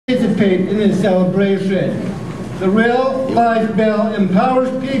participate in this celebration. The Real Life Bill empowers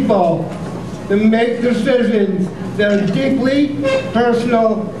people to make decisions that are deeply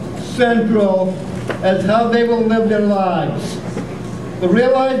personal, central, as how they will live their lives. The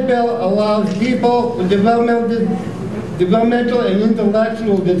Real Life Bill allows people with developmental and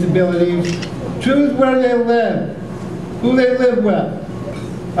intellectual disabilities choose where they live, who they live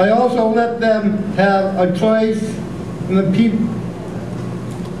with. I also let them have a choice in the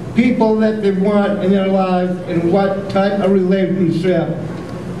people that they want in their lives and what type of relationship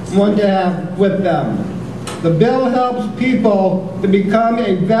want to have with them. The bill helps people to become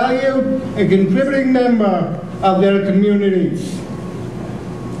a valued and contributing member of their communities.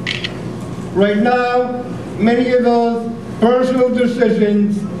 Right now, many of those personal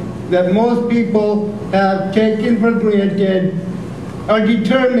decisions that most people have taken for granted are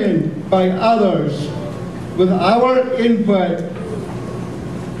determined by others. With our input,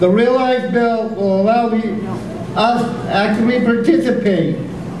 the Real Life Bill will allow us to actively participate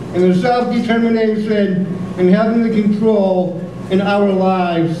in the self-determination and having the control in our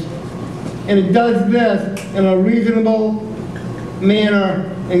lives. And it does this in a reasonable manner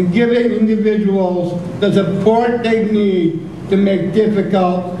and giving individuals the support they need to make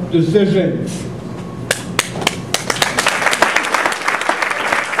difficult decisions.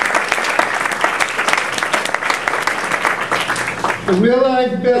 The Real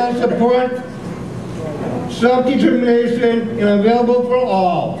Life Bill supports self-determination and available for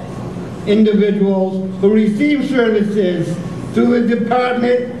all individuals who receive services through the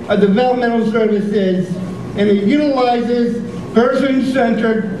Department of Developmental Services, and it utilizes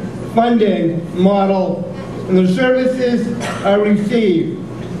person-centered funding model, and the services are received.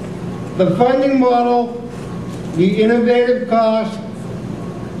 The funding model, the innovative cost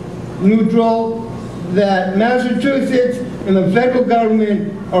neutral that Massachusetts and the federal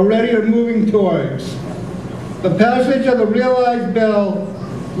government already are moving towards. The passage of the Real Life Bill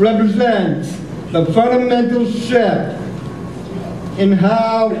represents the fundamental shift in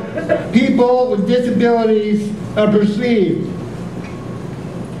how people with disabilities are perceived.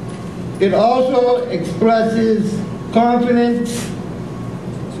 It also expresses confidence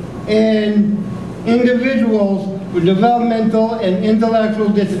in individuals with developmental and intellectual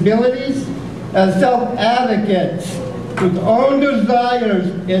disabilities as self-advocates whose own desires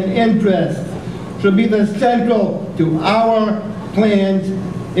and interests should be the central to our plans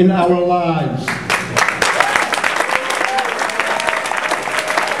in our lives.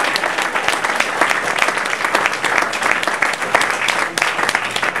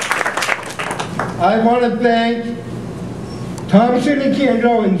 I want to thank Thompson and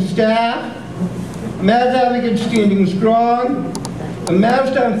Kendall and staff, Mass Advocates Standing Strong, the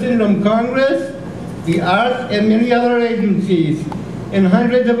Mass Town Syndrome Congress, the Arts, and many other agencies, and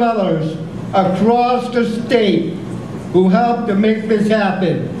hundreds of others across the state who helped to make this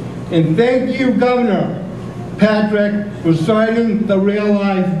happen. And thank you, Governor Patrick, for signing the Real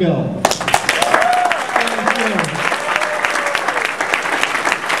Life Bill.